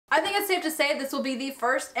I think it's safe to say this will be the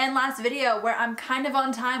first and last video where I'm kind of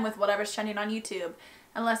on time with whatever's trending on YouTube.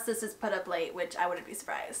 Unless this is put up late, which I wouldn't be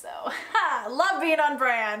surprised, so love being on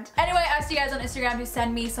brand. Anyway, I asked you guys on Instagram to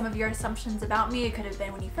send me some of your assumptions about me. It could have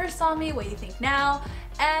been when you first saw me, what you think now.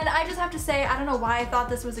 And I just have to say, I don't know why I thought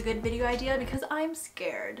this was a good video idea because I'm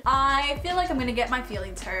scared. I feel like I'm gonna get my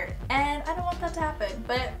feelings hurt and I don't want that to happen.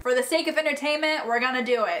 But for the sake of entertainment, we're gonna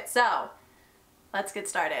do it. So let's get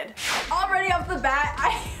started. Already off the bat,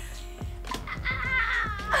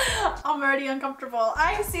 I'm already uncomfortable.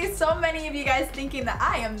 I see so many of you guys thinking that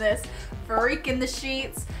I am this freak in the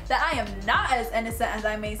sheets, that I am not as innocent as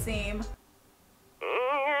I may seem.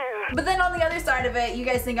 But then on the other side of it, you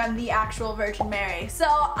guys think I'm the actual Virgin Mary. So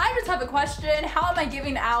I just have a question. How am I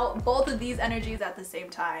giving out both of these energies at the same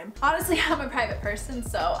time? Honestly, I'm a private person,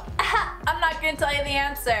 so I'm not gonna tell you the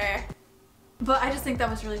answer. But I just think that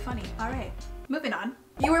was really funny. All right, moving on.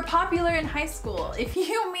 You were popular in high school. If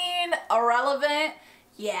you mean irrelevant,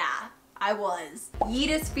 yeah, I was.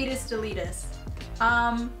 Yeetus, fetus, deletus.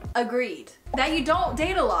 Agreed. That you don't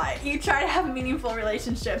date a lot. You try to have meaningful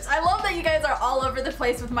relationships. I love that you guys are all over the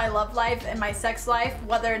place with my love life and my sex life,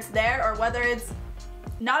 whether it's there or whether it's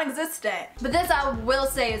non-existent. But this I will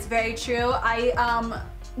say is very true. I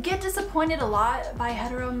get disappointed a lot by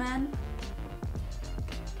hetero men,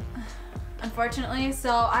 unfortunately, so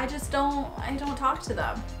I don't talk to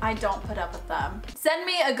them. I don't put up with them. Send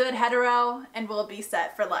me a good hetero and we'll be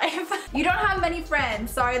set for life. You don't have many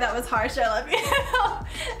friends. Sorry, that was harsh. I love you.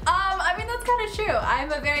 I mean, that's kind of true.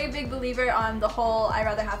 I'm a very big believer on the whole, I'd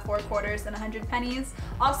rather have 4 quarters than 100 pennies.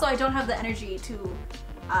 Also, I don't have the energy to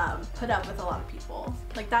put up with a lot of people.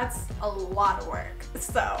 Like, that's a lot of work.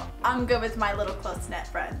 So I'm good with my little close-knit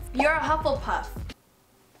friends. You're a Hufflepuff.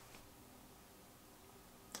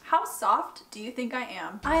 How soft do you think I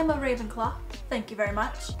am? I am a Ravenclaw. Thank you very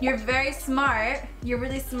much. You're very smart. You're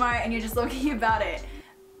really smart and you're just low-key about it.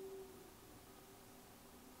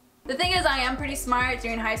 The thing is, I am pretty smart.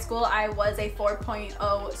 During high school, I was a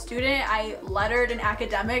 4.0 student. I lettered in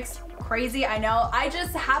academics. Crazy, I know. I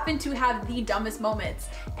just happen to have the dumbest moments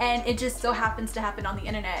and it just so happens to happen on the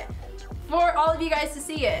internet for all of you guys to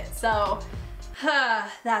see it. So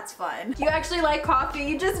that's fun. You actually like coffee?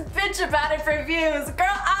 You just bitch about it for views. Girl,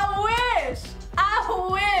 I wish! I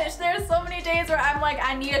wish! There's so many days where I'm like,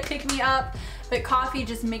 I need to pick me up, but coffee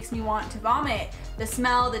just makes me want to vomit. The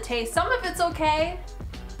smell, the taste, some of it's okay,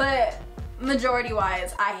 but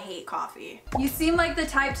majority-wise, I hate coffee. You seem like the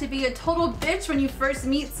type to be a total bitch when you first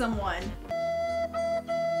meet someone.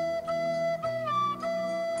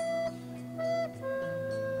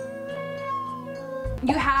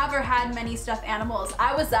 You have or had many stuffed animals.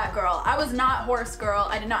 I was that girl. I was not horse girl.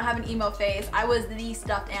 I did not have an emo face. I was the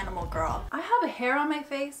stuffed animal girl. I have a hair on my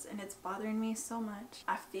face and it's bothering me so much.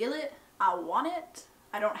 I feel it. I want it.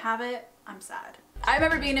 I don't have it. I'm sad. I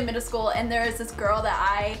remember being in middle school and there was this girl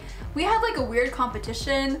that we had like a weird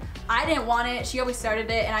competition. I didn't want it. She always started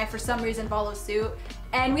it and I for some reason followed suit.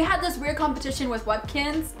 And we had this weird competition with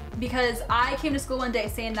webkins because I came to school one day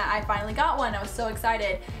saying that I finally got one. I was so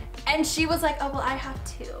excited. And she was like, oh, well, I have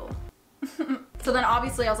 2. So then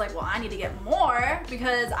obviously I was like, well, I need to get more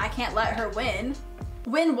because I can't let her win.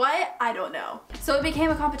 Win what? I don't know. So it became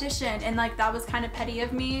a competition and like that was kind of petty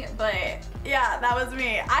of me, but yeah, that was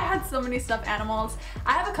me. I had so many stuffed animals.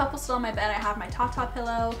 I have a couple still on my bed. I have my Tata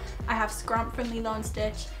pillow, I have Scrump from Lilo and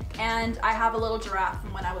Stitch, and I have a little giraffe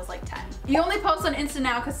from when I was like 10. You only post on Insta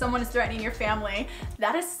now because someone is threatening your family.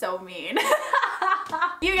 That is so mean.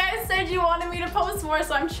 You guys said you wanted me to post more,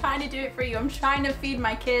 so I'm trying to do it for you. I'm trying to feed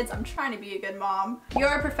my kids. I'm trying to be a good mom.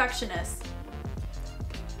 You're a perfectionist.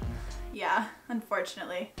 Yeah,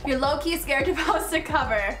 unfortunately. You're low-key scared to post a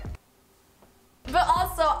cover. But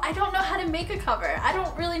also, I don't know how to make a cover. I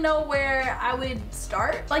don't really know where I would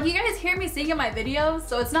start. Like, you guys hear me sing in my videos,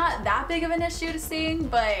 so it's not that big of an issue to sing,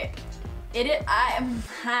 but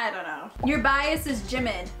I don't know. Your bias is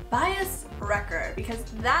Jimin. Bias wrecker, because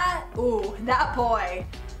that boy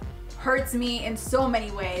hurts me in so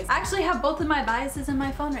many ways. I actually have both of my biases in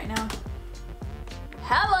my phone right now.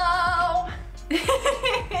 Hello!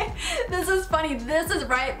 This is funny. This is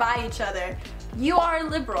right by each other. You are a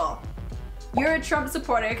liberal. You're a Trump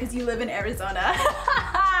supporter because you live in Arizona.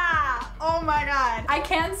 Oh my god. I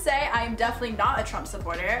can say I'm definitely not a Trump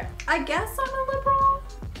supporter. I guess I'm a liberal?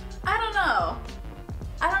 I don't know.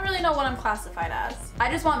 I don't really know what I'm classified as. I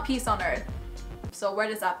just want peace on earth. So where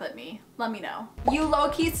does that put me? Let me know. You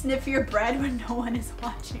low-key sniff your bread when no one is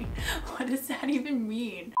watching. What does that even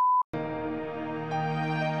mean?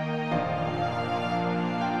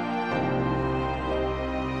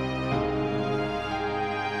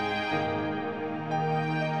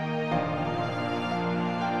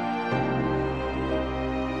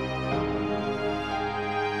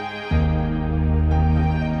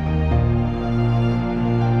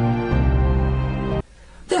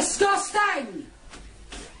 disgusting!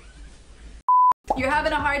 You're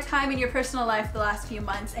having a hard time in your personal life the last few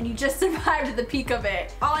months and you just survived the peak of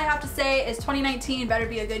it. All I have to say is 2019 better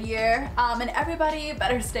be a good year, and everybody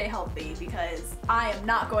better stay healthy because I am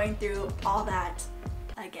not going through all that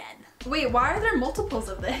again. Wait, why are there multiples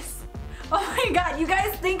of this? Oh my god, you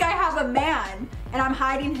guys think I have a man and I'm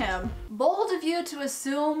hiding him. Bold of you to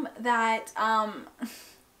assume that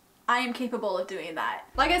I am capable of doing that.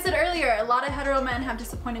 Like I said earlier, a lot of hetero men have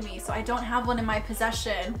disappointed me, so I don't have one in my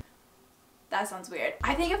possession. That sounds weird.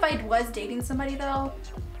 I think if I was dating somebody though,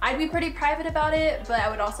 I'd be pretty private about it, but I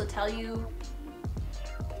would also tell you,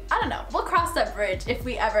 I don't know, we'll cross that bridge if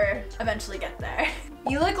we ever eventually get there.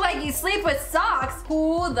 You look like you sleep with socks.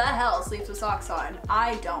 Who the hell sleeps with socks on?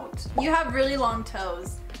 I don't. You have really long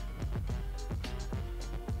toes.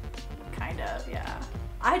 Kind of, yeah.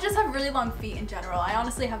 I just have really long feet in general. I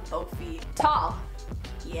honestly have both feet. Tall.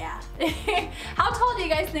 Yeah. How tall do you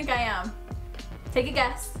guys think I am? Take a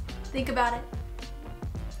guess. Think about it.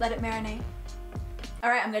 Let it marinate. All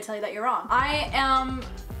right, I'm gonna tell you that you're wrong. I am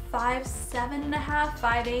 5'7.5",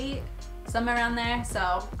 5'8", somewhere around there.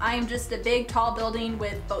 So I am just a big, tall building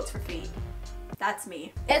with boats for feet. That's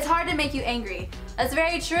me. It's hard to make you angry. That's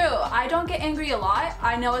very true. I don't get angry a lot.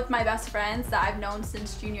 I know with my best friends that I've known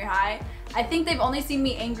since junior high, I think they've only seen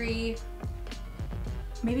me angry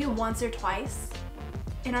maybe once or twice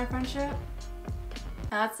in our friendship.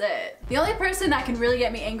 That's it. The only person that can really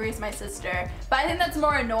get me angry is my sister, but I think that's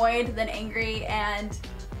more annoyed than angry, and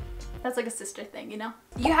that's like a sister thing, you know?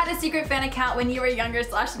 You had a secret fan account when you were younger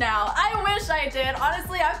 / now. I wish I did.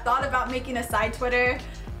 Honestly, I've thought about making a side Twitter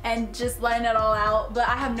and just letting it all out, but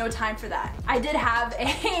I have no time for that. I did have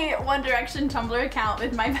a One Direction Tumblr account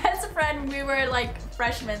with my best friend. We were like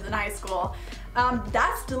freshmen in high school.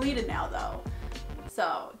 That's deleted now though.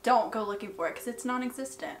 So don't go looking for it because it's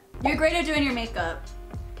non-existent. You're great at doing your makeup.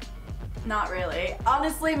 Not really.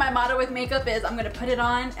 Honestly, my motto with makeup is I'm gonna put it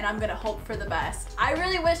on and I'm gonna hope for the best. I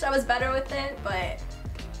really wish I was better with it, but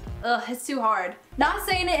ugh, it's too hard. Not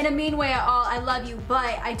saying it in a mean way at all, I love you,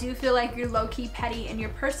 but I do feel like you're low-key petty in your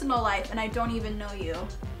personal life and I don't even know you.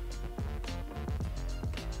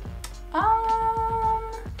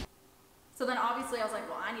 So then obviously I was like,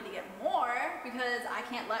 well, I need to get more because I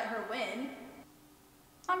can't let her win.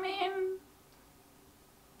 I mean,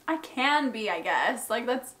 I can be, I guess. Like,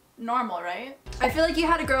 that's normal, right? I feel like you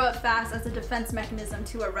had to grow up fast as a defense mechanism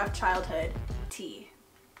to a rough childhood. T.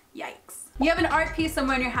 Yikes. You have an art piece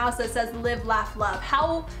somewhere in your house that says live, laugh, love.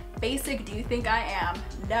 How basic do you think I am?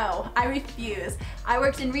 No, I refuse. I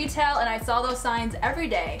worked in retail and I saw those signs every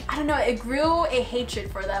day. I don't know, it grew a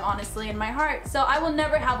hatred for them, honestly, in my heart. So I will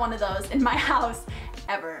never have one of those in my house,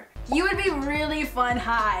 ever. You would be really fun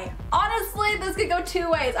high. Honestly, this could go two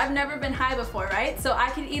ways. I've never been high before, right? So I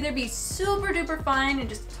could either be super duper fun and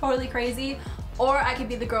just totally crazy, or I could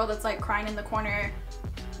be the girl that's like crying in the corner,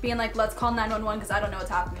 being like, let's call 911 because I don't know what's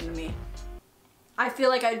happening to me. I feel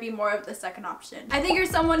like I'd be more of the second option. I think you're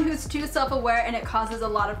someone who's too self-aware and it causes a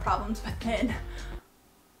lot of problems within.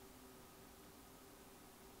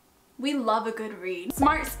 We love a good read.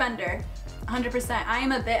 Smart spender. 100%. I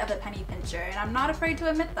am a bit of a penny pincher and I'm not afraid to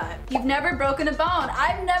admit that. You've never broken a bone.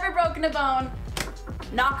 I've never broken a bone.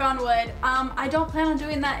 Knock on wood. I don't plan on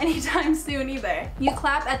doing that anytime soon either. You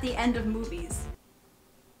clap at the end of movies.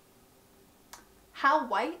 How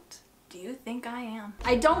white do you think I am?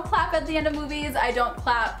 I don't clap at the end of movies. I don't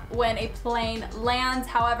clap when a plane lands.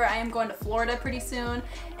 However, I am going to Florida pretty soon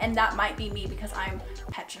and that might be me because I'm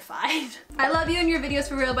petrified. I love you in your videos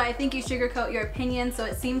for real, but I think you sugarcoat your opinion, so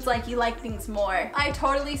it seems like you like things more. I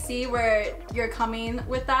totally see where you're coming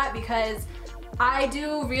with that because I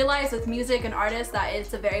do realize with music and artists that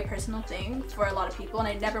it's a very personal thing for a lot of people and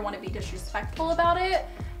I never want to be disrespectful about it.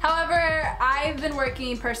 However, I've been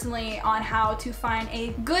working personally on how to find a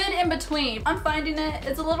good in-between. I'm finding it.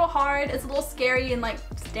 It's a little hard. It's a little scary in like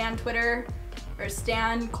stan Twitter or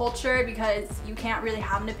stan culture because you can't really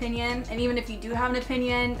have an opinion. And even if you do have an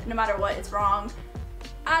opinion, no matter what, it's wrong.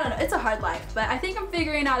 I don't know. It's a hard life, but I think I'm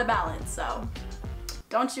figuring out a balance, so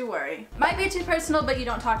don't you worry. Might be too personal, but you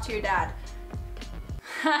don't talk to your dad.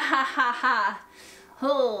 Ha ha ha ha.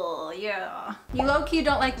 Oh, yeah. You low-key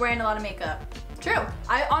don't like wearing a lot of makeup. True.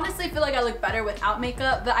 I honestly feel like I look better without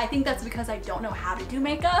makeup, but I think that's because I don't know how to do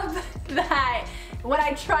makeup. That when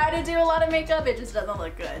I try to do a lot of makeup, it just doesn't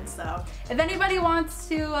look good. So if anybody wants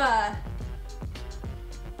to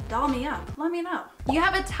doll me up, let me know. You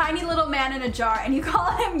have a tiny little man in a jar and you call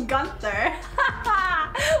him Gunther.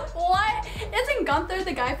 What? Isn't Gunther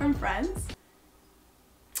the guy from Friends?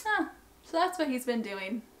 Huh. So that's what he's been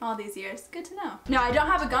doing all these years. Good to know. No, I don't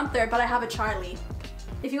have a Gunther, but I have a Charlie.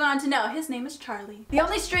 If you wanted to know, his name is Charlie. The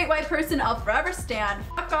only straight white person I'll forever stand.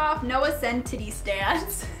 Fuck off, Noah send titty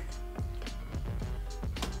stands.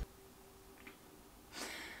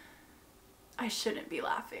 I shouldn't be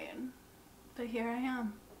laughing, but here I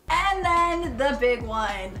am. And then the big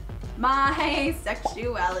one, my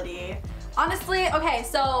sexuality. Honestly, okay,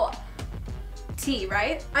 so T,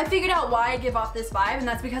 right? I figured out why I give off this vibe, and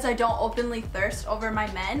that's because I don't openly thirst over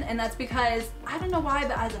my men, and that's because, I don't know why,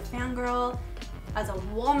 but as a fangirl, as a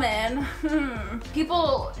woman,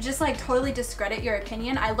 people just like totally discredit your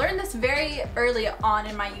opinion. I learned this very early on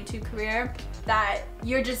in my YouTube career, that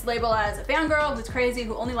you're just labeled as a fangirl who's crazy,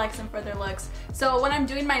 who only likes them for their looks. So when I'm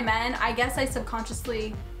doing my men, I guess I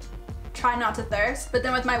subconsciously try not to thirst, but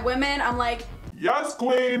then with my women, I'm like, yes,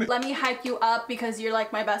 queen! Let me hype you up because you're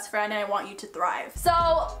like my best friend and I want you to thrive.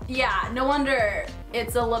 So yeah, no wonder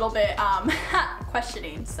it's a little bit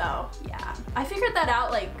questioning, so yeah. I figured that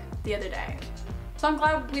out like the other day. So I'm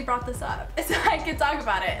glad we brought this up so I can talk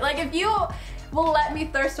about it. Like if you will let me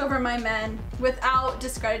thirst over my men without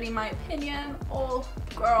discrediting my opinion, oh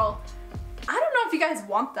girl, I don't know if you guys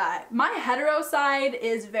want that. My hetero side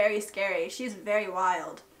is very scary. She's very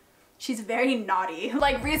wild. She's very naughty.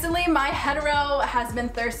 Like recently my hetero has been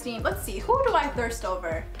thirsting. Let's see, who do I thirst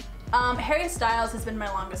over? Harry Styles has been my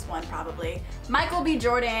longest one probably. Michael B.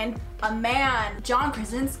 Jordan, a man. John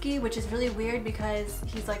Krasinski, which is really weird because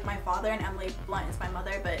he's like my father and Emily Blunt is my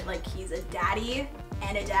mother, but like he's a daddy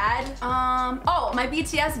and a dad. Oh, my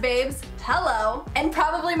BTS babes, hello. And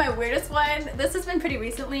probably my weirdest one, this has been pretty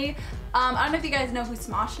recently. I don't know if you guys know who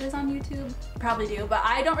Smosh is on YouTube. Probably do, but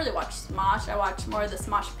I don't really watch Smosh. I watch more of the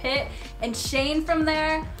Smosh Pit. And Shane from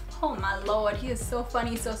there, oh my lord, he is so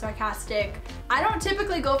funny, so sarcastic. I don't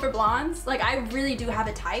typically go for blondes. Like I really do have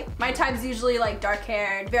a type. My type's usually like dark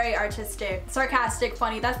haired, very artistic, sarcastic,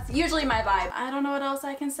 funny. That's usually my vibe. I don't know what else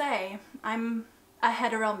I can say. I'm a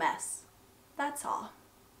hetero mess. That's all.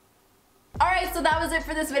 Alright, so that was it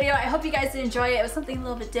for this video. I hope you guys did enjoy it. It was something a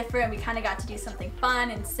little bit different. We kind of got to do something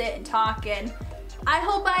fun and sit and talk, and I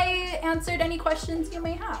hope I answered any questions you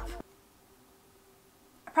may have.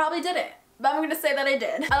 I probably didn't, but I'm gonna say that I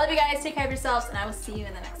did. I love you guys. Take care of yourselves, and I will see you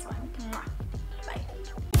in the next one.